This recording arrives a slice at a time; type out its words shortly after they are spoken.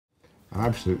I'm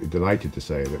absolutely delighted to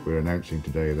say that we're announcing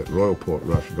today that Royal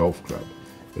Portrush Golf Club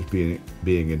is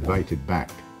being invited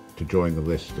back to join the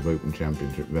list of Open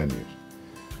Championship venues.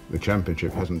 The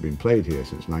Championship hasn't been played here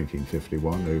since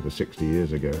 1951, over 60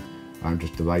 years ago. I'm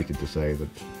just delighted to say that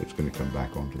it's going to come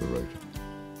back onto the rota.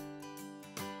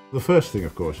 The first thing,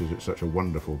 of course, is it's such a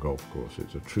wonderful golf course.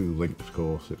 It's a true links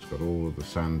course. It's got all of the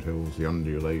sand hills, the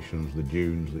undulations, the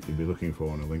dunes that you'd be looking for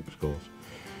on a links course.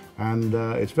 And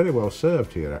it's very well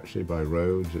served here, actually, by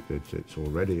roads. It's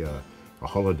already a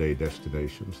holiday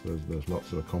destination, so there's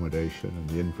lots of accommodation, and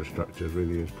the infrastructure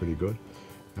really is pretty good.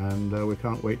 And we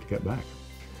can't wait to get back.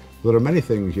 There are many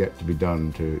things yet to be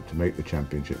done to make the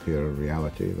Championship here a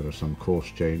reality. There are some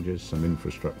course changes, some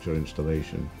infrastructure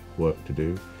installation work to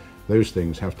do. Those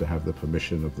things have to have the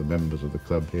permission of the members of the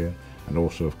club here, and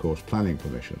also, of course, planning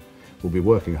permission. We'll be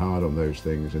working hard on those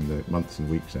things in the months and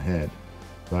weeks ahead,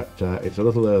 but it's a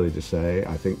little early to say.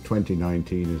 I think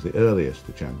 2019 is the earliest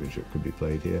the Championship could be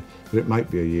played here, but it might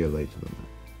be a year later than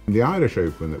that. The Irish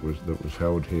Open that was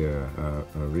held here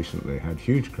recently had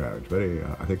huge crowds,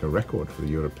 I think a record for the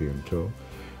European Tour.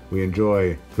 We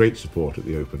enjoy great support at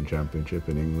the Open Championship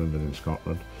in England and in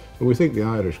Scotland, but we think the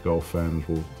Irish golf fans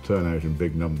will turn out in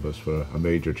big numbers for a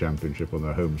major championship on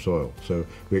their home soil, so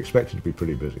we expect it to be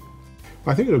pretty busy.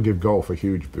 I think it'll give golf a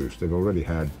huge boost. They've already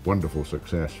had wonderful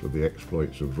success with the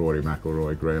exploits of Rory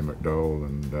McIlroy, Graham McDowell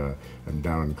and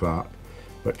Darren Clarke,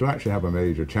 but to actually have a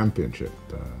major championship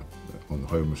on the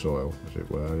home soil, as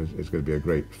it were, is going to be a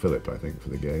great fillip, I think, for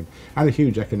the game, and a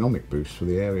huge economic boost for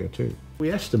the area too.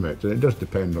 We estimate, and it does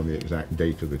depend on the exact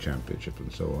date of the Championship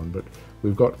and so on, but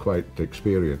we've got quite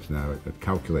experience now at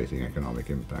calculating economic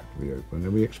impact of the Open,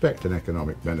 and we expect an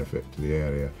economic benefit to the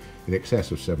area in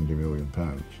excess of £70 million.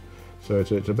 So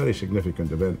it's a very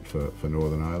significant event for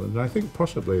Northern Ireland, and I think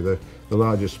possibly the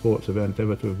largest sports event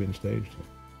ever to have been staged here.